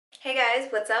Hey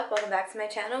guys, what's up? Welcome back to my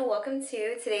channel. Welcome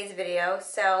to today's video.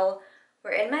 So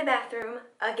we're in my bathroom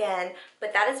again,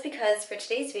 but that is because for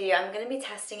today's video I'm going to be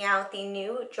testing out the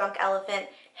new Drunk Elephant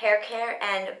hair care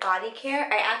and body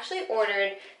care. I actually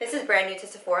ordered, this is brand new to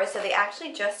Sephora, so they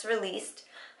actually just released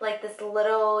like this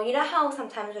little, you know how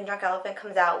sometimes when Drunk Elephant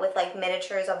comes out with like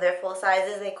miniatures of their full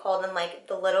sizes, they call them like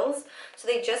the littles. So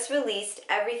they just released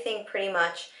everything pretty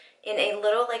much in a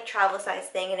little like travel size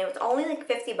thing, and it was only like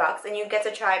 50 bucks, and you get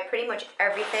to try pretty much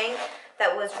everything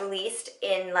that was released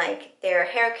in like their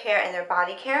hair care and their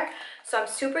body care. So I'm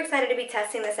super excited to be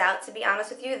testing this out. To be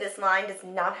honest with you, this line does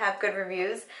not have good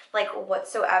reviews like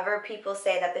whatsoever. People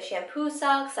say that the shampoo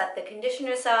sucks, that the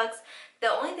conditioner sucks. The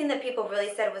only thing that people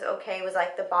really said was okay was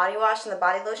like the body wash and the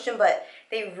body lotion, but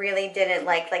they really didn't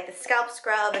like the scalp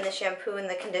scrub and the shampoo and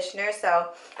the conditioner.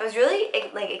 So I was really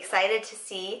like excited to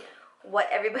see what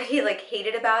everybody like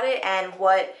hated about it and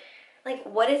what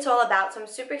it's all about. So I'm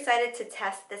super excited to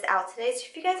test this out today. So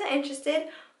if you guys are interested,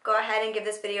 go ahead and give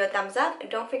this video a thumbs up, and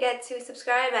don't forget to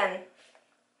subscribe, and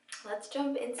let's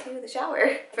jump into the shower.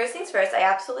 First things first, I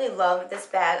absolutely love this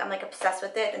bag. I'm like obsessed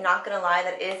with it. I'm not gonna lie,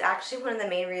 that is actually one of the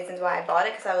main reasons why I bought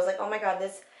it, because I was like, oh my god,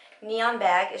 this neon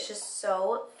bag is just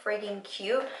so freaking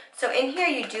cute. So in here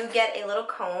you do get a little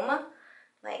comb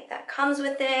like that comes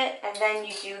with it, and then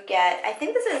you do get, I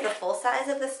think this is the full size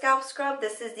of the scalp scrub.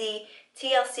 This is the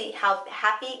T.L.C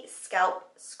Happi Scalp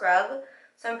Scrub,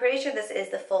 so I'm pretty sure this is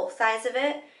the full size of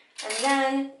it. And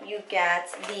then you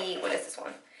get the, what is this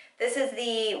one? This is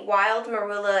the Wild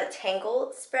Marula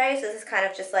Tangle spray, so this is kind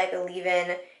of just like a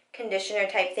leave-in conditioner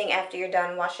type thing after you're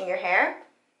done washing your hair.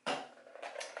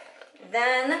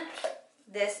 Then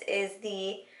this is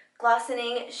the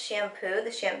Glossing shampoo,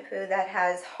 the shampoo that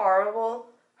has horrible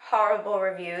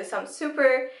reviews, so I'm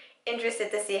super interested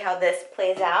to see how this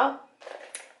plays out.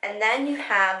 And then you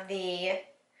have the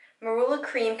Marula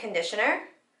cream conditioner,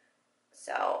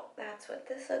 so that's what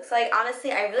this looks like.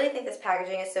 Honestly, I really think this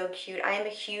packaging is so cute. I am a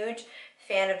huge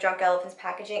fan of Drunk Elephant's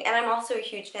packaging, and I'm also a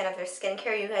huge fan of their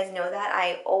skincare. You guys know that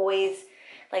I always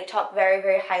like talk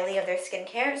very highly of their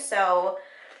skincare, so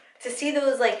to see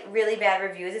those like really bad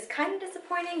reviews is kind of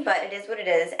disappointing, but it is what it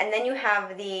is. And then you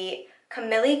have the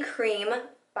Kamili Cream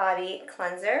Body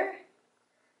Cleanser.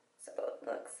 So it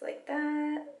looks like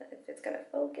that, if it's gonna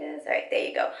focus. All right, there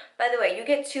you go. By the way, you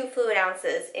get 2 fluid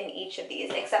ounces in each of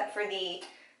these, except for the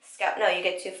scalp. No, you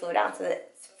get 2 fluid ounces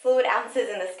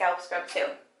in the scalp scrub too.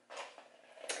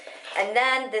 And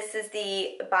then this is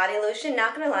the body lotion.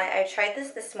 Not gonna lie, I tried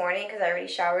this morning because I already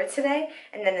showered today,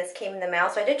 and then this came in the mail.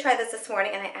 So I did try this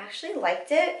morning, and I actually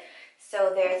liked it.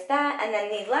 So there's that. And then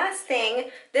the last thing,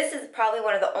 this is probably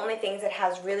one of the only things that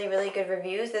has really good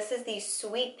reviews. This is the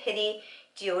Sweet Pitti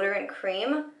Deodorant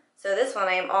Cream. So this one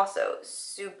I am also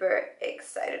super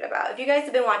excited about. If you guys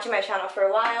have been watching my channel for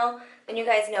a while, then you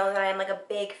guys know that I am like a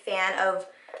big fan of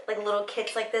like little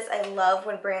kits like this. I love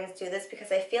when brands do this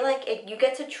because I feel like you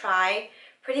get to try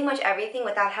pretty much everything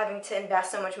without having to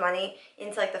invest so much money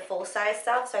into like the full size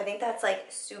stuff. So I think that's like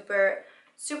super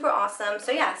awesome.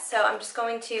 So yeah, so I'm just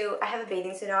going to, I have a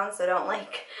bathing suit on, so don't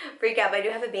like freak out, but I do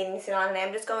have a bathing suit on, and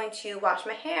I'm just going to wash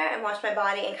my hair and wash my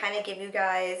body and kind of give you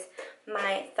guys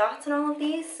my thoughts on all of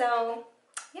these. So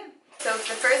yeah. So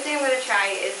the first thing I'm going to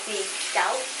try is the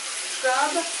scalp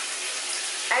scrub.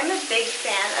 I'm a big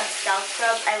fan of scalp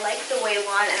scrubs. I like the Way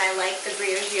one and I like the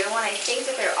Gruyere one. I think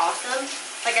that they're awesome.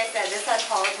 Like I said, this has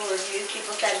horrible reviews.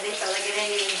 People said they felt like it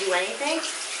didn't even do anything.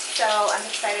 So I'm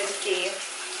excited to see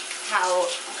how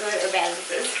good or bad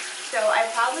this is. So I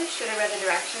probably should have read the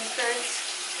directions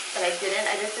first, but I didn't.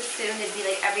 I just assumed it'd be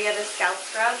like every other scalp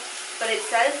scrub. But it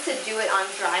says to do it on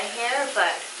dry hair,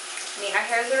 but I mean, our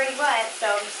hair is already wet,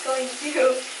 so I'm just going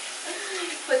to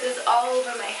put this all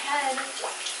over my head.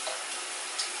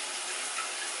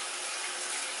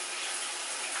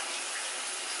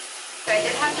 So I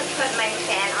did have to put my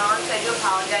fan on, so I do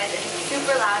apologize. It's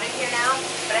super loud in here now,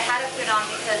 but I had to put it on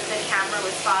because the camera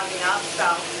was fogging up, so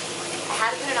I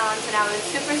had to put it on, so now it's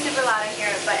super loud in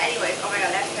here. But anyways, oh my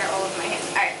god, I have hair all over my hands.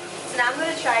 Alright, so now I'm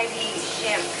going to try the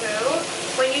shampoo.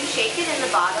 When you shake it in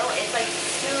the bottle, it's like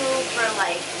super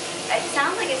like, it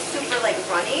sounds like it's super like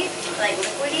runny, like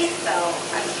liquidy, so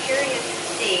I'm curious to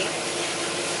see.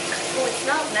 Oh, it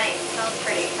smells nice. It smells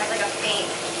pretty. It has like a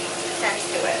faint scent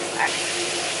to it. Alright.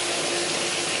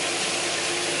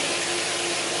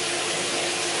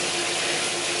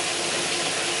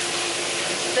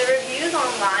 The reviews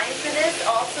online for this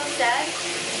also said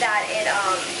that it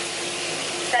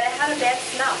had a bad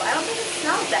smell, but I don't think it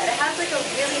smells bad. It has like a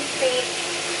really faint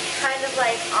kind of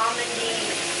like almondy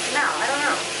smell. I don't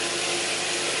know.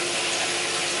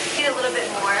 I need a little bit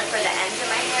more for the ends of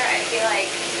my hair. I feel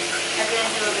like I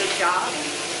didn't do a good job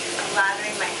of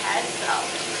lathering my head, so.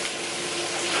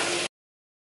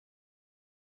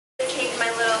 Take my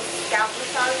little scalp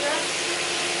massager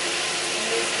and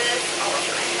use this all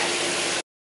over my head.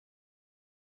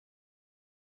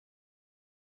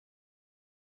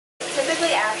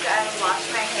 Typically after I would wash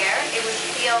my hair, it would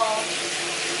feel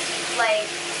like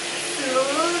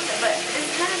smooth, but this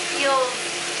kind of feels,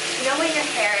 you know when your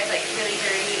hair is like really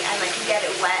dirty and like you get it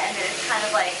wet and then it's kind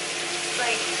of like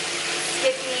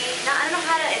sticky. No, I don't know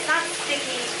how to, it's not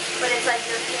sticky, but it's like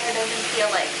your hair doesn't feel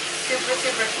like super,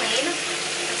 super clean.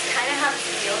 That's kind of how this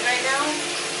feels right now.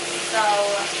 So,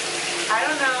 I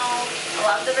don't know. A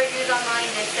lot of the reviews online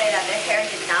did say that their hair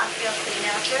did not feel clean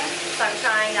after. So I'm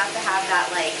trying not to have that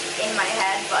like in my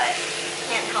head, but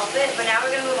can't help it. But now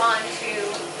we're going to move on to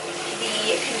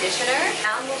the conditioner.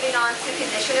 Now moving on to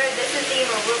conditioner. This is the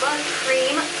Marula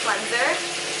Cream Cleanser.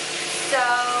 So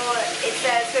it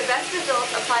says, for best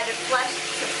results, apply to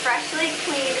freshly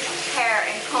cleaned hair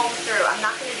and comb through. I'm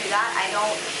not going to do that. I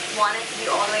don't want it to be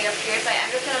all the way up here, so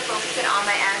I'm just going to focus it on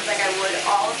my ends like I would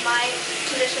all of my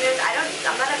conditioners.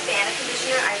 I'm not a fan of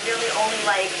conditioner. I really only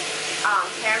like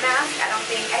hair mask. I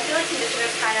feel like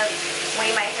conditioners kind of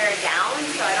weigh my hair down,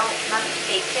 so I'm not a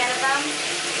big fan of them.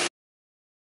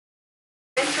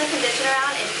 Rinse the conditioner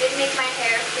out. It did make my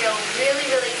hair feel really,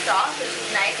 really soft, which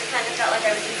is nice. It kind of felt like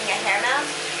I was using a hair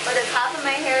mask, but the top of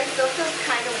my hair still feels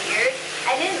kind of weird.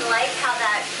 I didn't like how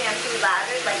that shampoo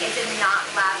lathered. Like, it did not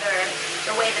lather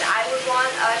the way that I would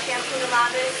want a shampoo to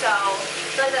lather, so I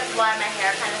feel like that's why my hair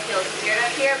kind of feels weird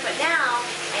up here. But now,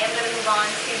 I am going to move on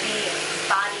to the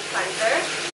body cleanser.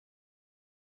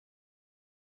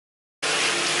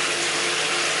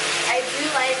 I do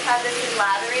like how this is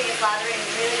lathering. It's lathering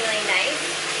really, really nice.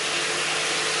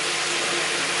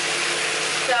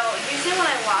 So, usually when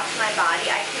I wash my body,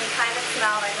 I can kind of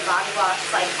smell like the body wash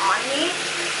like on me.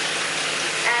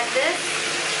 And this,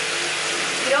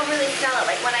 you don't really smell it.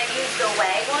 Like when I use the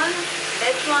Way one,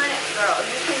 this one, girl,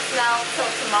 you can smell till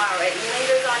tomorrow. It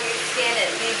lingers on your skin. It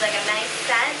leaves like a nice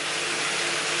scent.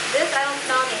 This, I don't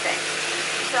smell anything.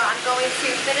 So I'm going to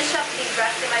finish up the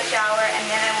rest of my shower, and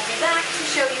then I will be back to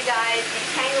show you guys the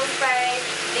Tangle spray,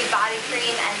 the body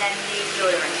cream, and then the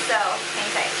deodorant. So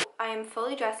hang tight. I am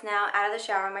fully dressed now, out of the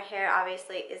shower. My hair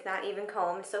obviously is not even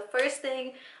combed. So first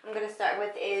thing I'm going to start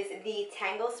with is the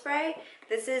Tangle spray.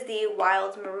 This is the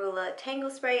Wild Marula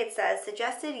Tangle spray. It says,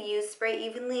 suggested use, spray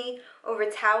evenly over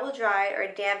towel dried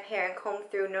or damp hair and comb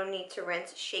through, no need to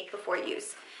rinse, shake before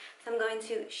use. So I'm going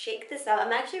to shake this up.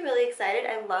 I'm actually really excited.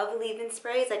 I love leave-in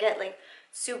sprays. I get like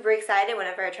super excited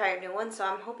whenever I try a new one. So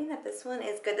I'm hoping that this one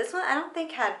is good. This one I don't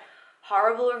think had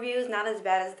horrible reviews, not as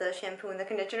bad as the shampoo and the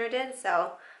conditioner did.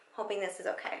 So hoping this is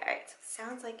okay. Alright, so it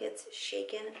sounds like it's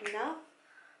shaken enough.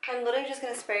 I'm literally just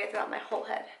going to spray it throughout my whole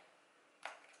head.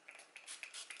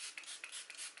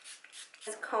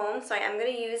 This comb, so I am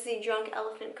going to use the Drunk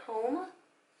Elephant comb.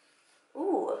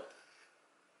 Ooh.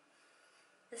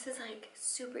 This is like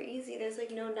super easy. There's like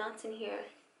no knots in here.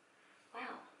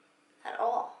 Wow. At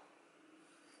all.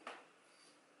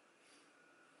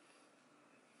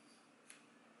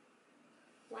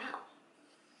 Wow.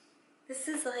 This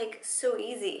is like so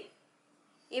easy.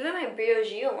 Even my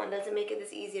Briogeo one doesn't make it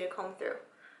this easy to comb through.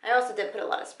 I also did put a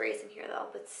lot of sprays in here though,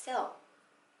 but still.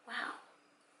 Wow.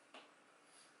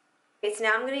 Okay, so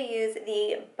now I'm going to use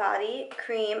the body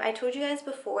cream. I told you guys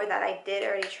before that I did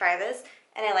already try this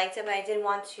and I liked it, but I did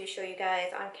want to show you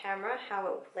guys on camera how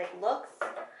it like looks.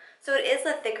 So it is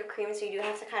a thicker cream, so you do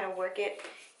have to kind of work it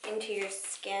into your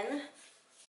skin.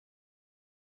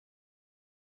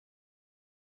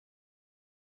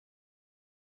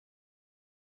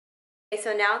 Okay,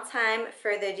 so now time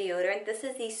for the deodorant. This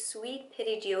is the Sweet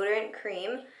Pitti deodorant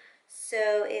cream.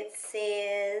 So it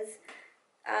says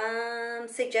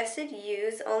suggested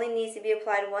use, only needs to be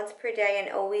applied once per day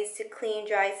and always to clean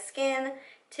dry skin.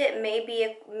 Tip may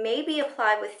be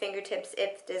applied with fingertips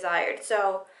if desired.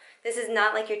 So this is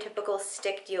not like your typical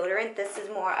stick deodorant. This is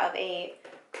more of a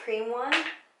cream one.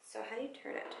 So how do you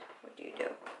turn it? What do you do?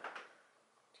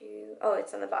 Oh,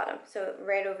 it's on the bottom. So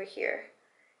right over here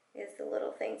is the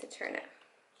little thing to turn it.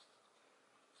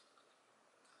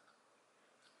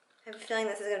 I have a feeling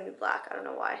this is going to be black. I don't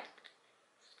know why.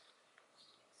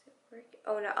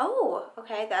 Oh no. Oh,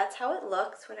 okay. That's how it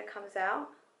looks when it comes out.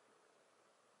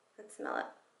 Let's smell it.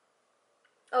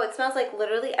 Oh, it smells like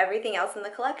literally everything else in the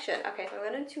collection. Okay, so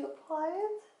I'm going to apply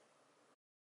it.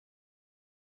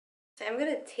 So I'm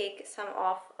going to take some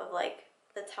off of like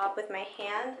the top with my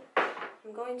hand.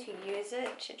 I'm going to use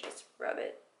it to just rub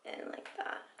it in like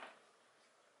that.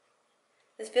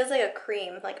 This feels like a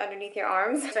cream, like underneath your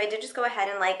arms. So I did just go ahead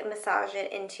and like massage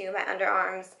it into my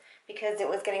underarms, because it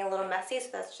was getting a little messy, so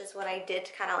that's just what I did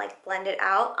to kind of like blend it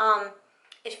out.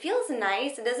 It feels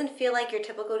nice. It doesn't feel like your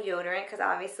typical deodorant because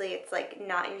obviously it's like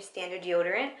not your standard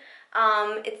deodorant.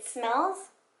 It smells,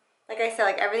 like I said,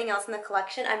 like everything else in the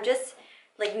collection. I'm just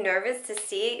like nervous to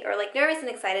see, or like nervous and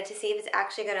excited to see if it's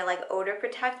actually gonna like odor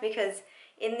protect, because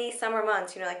in these summer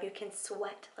months, you know, like you can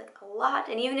sweat like a lot,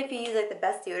 and even if you use like the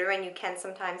best deodorant, you can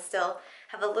sometimes still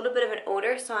have a little bit of an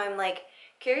odor. So I'm like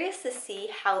curious to see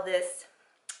how this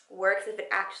works, if it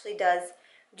actually does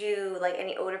do like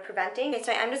any odor preventing. Okay,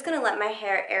 so I'm just gonna let my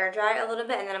hair air dry a little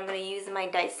bit, and then I'm gonna use my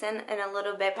Dyson in a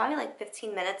little bit, probably like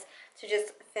 15 minutes, to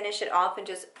just finish it off and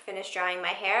just finish drying my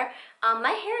hair. My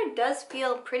hair does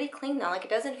feel pretty clean though. Like it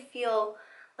doesn't feel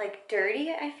like dirty.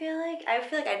 I feel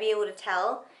like I'd be able to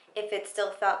tell if it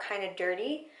still felt kind of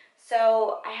dirty.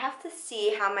 So I have to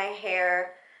see how my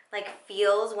hair like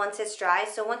feels once it's dry.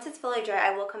 So once it's fully dry,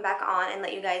 I will come back on and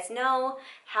let you guys know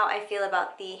how I feel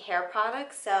about the hair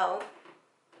products. So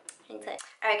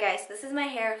alright guys, this is my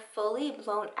hair fully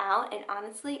blown out, and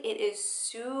honestly it is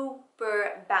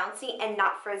super bouncy and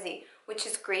not frizzy, which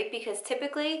is great because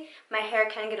typically my hair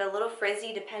can get a little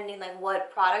frizzy depending like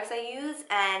what products I use,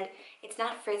 and it's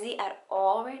not frizzy at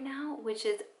all right now, which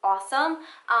is awesome.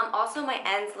 Also my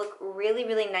ends look really,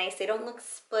 really nice. They don't look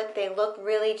split. They look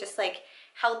really just like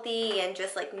healthy and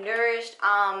just like nourished.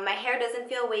 My hair doesn't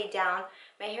feel weighed down.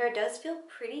 My hair does feel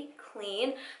pretty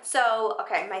clean. So,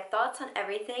 okay, my thoughts on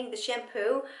everything. The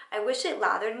shampoo, I wish it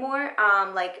lathered more,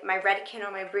 like my Redken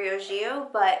or my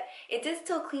Briogeo, but it did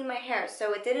still clean my hair.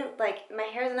 So it didn't, like, my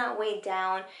hair is not weighed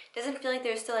down. Doesn't feel like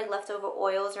there's still, like, leftover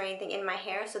oils or anything in my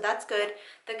hair, so that's good.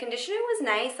 The conditioner was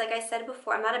nice. Like I said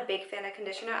before, I'm not a big fan of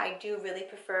conditioner. I do really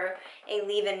prefer a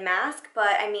leave-in mask,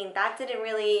 but, I mean, that didn't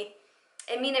really...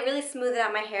 I mean, it really smoothed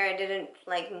out my hair. It didn't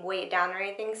like weigh it down or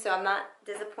anything, so I'm not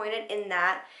disappointed in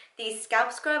that. The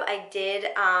scalp scrub, I did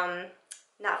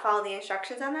not follow the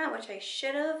instructions on that, which I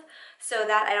should have, so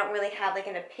that I don't really have like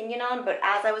an opinion on, but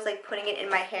as I was like putting it in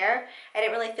my hair, I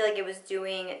didn't really feel like it was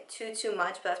doing too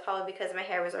much, but that's probably because my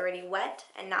hair was already wet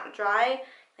and not dry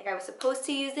like I was supposed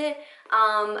to use it.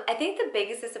 I think the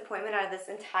biggest disappointment out of this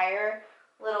entire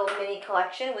little mini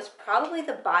collection was probably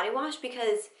the body wash,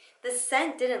 because the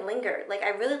scent didn't linger. Like I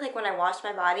really like when I wash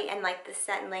my body and like the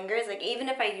scent lingers. Like even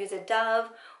if I use a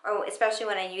Dove, or especially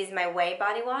when I use my Way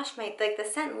body wash, like the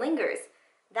scent lingers.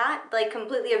 That like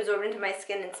completely absorbed into my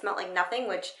skin and smelled like nothing,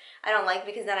 which I don't like,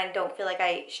 because then I don't feel like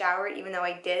I showered, even though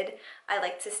I did. I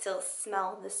like to still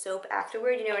smell the soap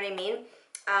afterward, you know what I mean?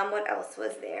 What else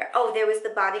was there? Oh, there was the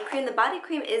body cream. The body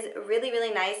cream is really,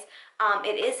 really nice.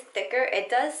 It is thicker. It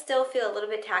does still feel a little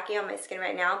bit tacky on my skin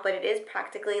right now, but it is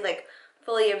practically like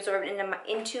fully absorbed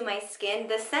into my skin.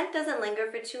 The scent doesn't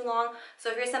linger for too long, so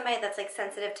if you're somebody that's like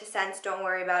sensitive to scents, don't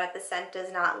worry about it. The scent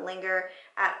does not linger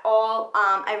at all.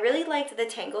 I really liked the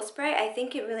Tangle spray. I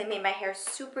think it really made my hair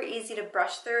super easy to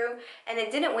brush through, and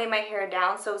it didn't weigh my hair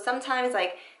down. So sometimes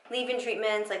like leave-in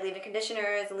treatments, like leave-in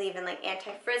conditioners, leave-in like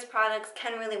anti-frizz products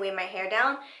can really weigh my hair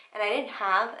down, and I didn't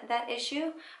have that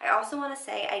issue. I also want to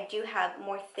say I do have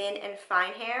more thin and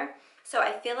fine hair, so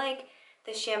I feel like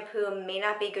the shampoo may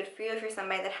not be good for you if you're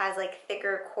somebody that has like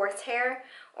thicker, coarse hair,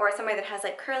 or somebody that has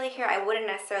like curly hair. I wouldn't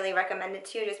necessarily recommend it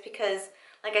to you, just because,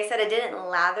 like I said, it didn't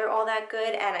lather all that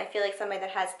good, and I feel like somebody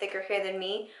that has thicker hair than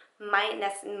me might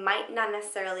not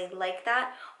necessarily like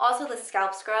that. Also, the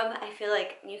scalp scrub, I feel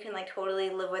like you can like totally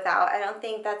live without. I don't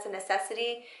think that's a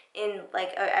necessity in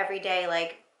like a everyday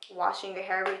like washing your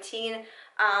hair routine.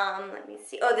 Let me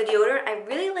see. Oh, the deodorant. I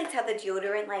really liked how the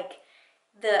deodorant, like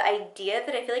the idea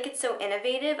that I feel like it's so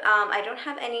innovative. I don't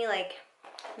have any like,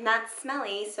 not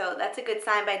smelly, so that's a good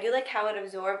sign, but I do like how it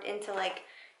absorbed into like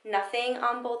nothing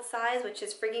on both sides, which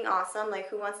is freaking awesome. Like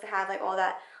who wants to have like all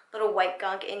that little white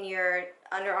gunk in your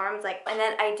underarms? Like, and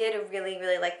then I did really,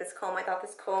 really like this comb. I thought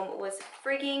this comb was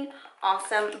freaking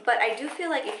awesome, but I do feel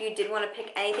like if you did want to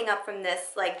pick anything up from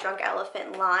this like Drunk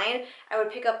Elephant line, I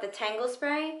would pick up the Tangle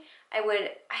spray.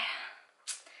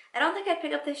 I don't think I'd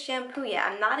pick up this shampoo yet.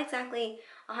 I'm not exactly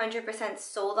 100%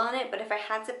 sold on it, but if I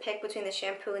had to pick between the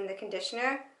shampoo and the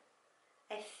conditioner,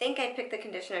 I think I'd pick the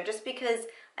conditioner, just because,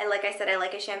 like I said, I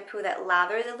like a shampoo that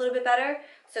lathers a little bit better.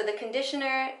 So the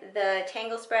conditioner, the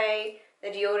Tangle spray, the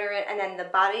deodorant, and then the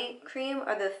body cream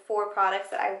are the 4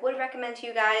 products that I would recommend to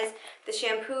you guys. The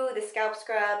shampoo, the scalp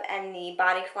scrub, and the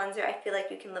body cleanser, I feel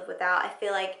like you can live without. I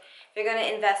feel like if you're going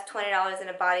to invest $20 in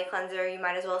a body cleanser, you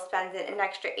might as well spend an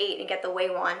extra $8 and get the Way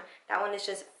one. That one is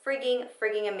just freaking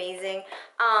amazing.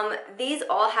 These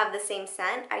all have the same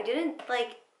scent. I didn't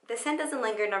like... The scent doesn't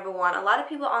linger, number one. A lot of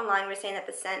people online were saying that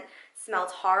the scent smelled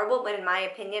horrible, but in my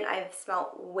opinion, I've smelled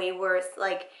way worse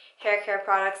like hair care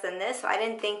products than this, so I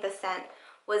didn't think the scent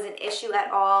was an issue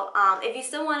at all. If you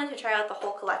still wanted to try out the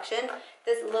whole collection,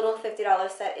 this little $50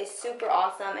 set is super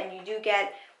awesome, and you do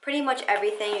get pretty much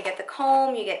everything. You get the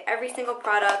comb, you get every single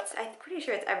product. I'm pretty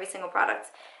sure it's every single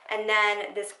product. And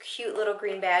then this cute little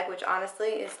green bag, which honestly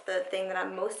is the thing that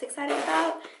I'm most excited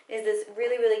about, is this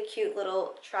really, really cute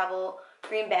little travel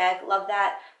green bag. Love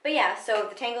that. But yeah, so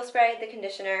the Tangle spray, the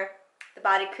conditioner, the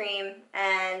body cream,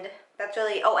 and that's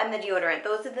really, oh, and the deodorant.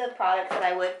 Those are the products that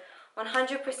I would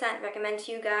 100% recommend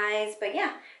to you guys. But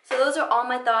yeah, so those are all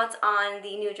my thoughts on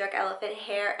the new Drunk Elephant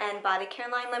hair and body care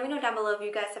line. Let me know down below if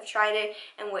you guys have tried it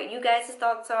and what you guys'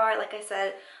 thoughts are. Like I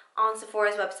said, on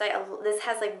Sephora's website, this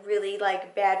has like really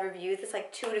like bad reviews. It's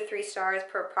like 2 to 3 stars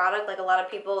per product. Like a lot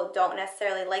of people don't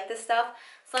necessarily like this stuff.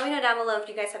 So let me know down below if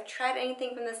you guys have tried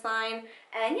anything from this line.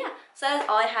 And yeah, so that's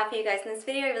all I have for you guys in this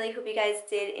video. I really hope you guys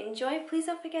did enjoy. Please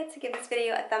don't forget to give this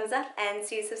video a thumbs up and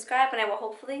to subscribe, and I will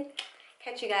hopefully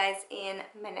catch you guys in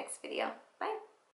my next video.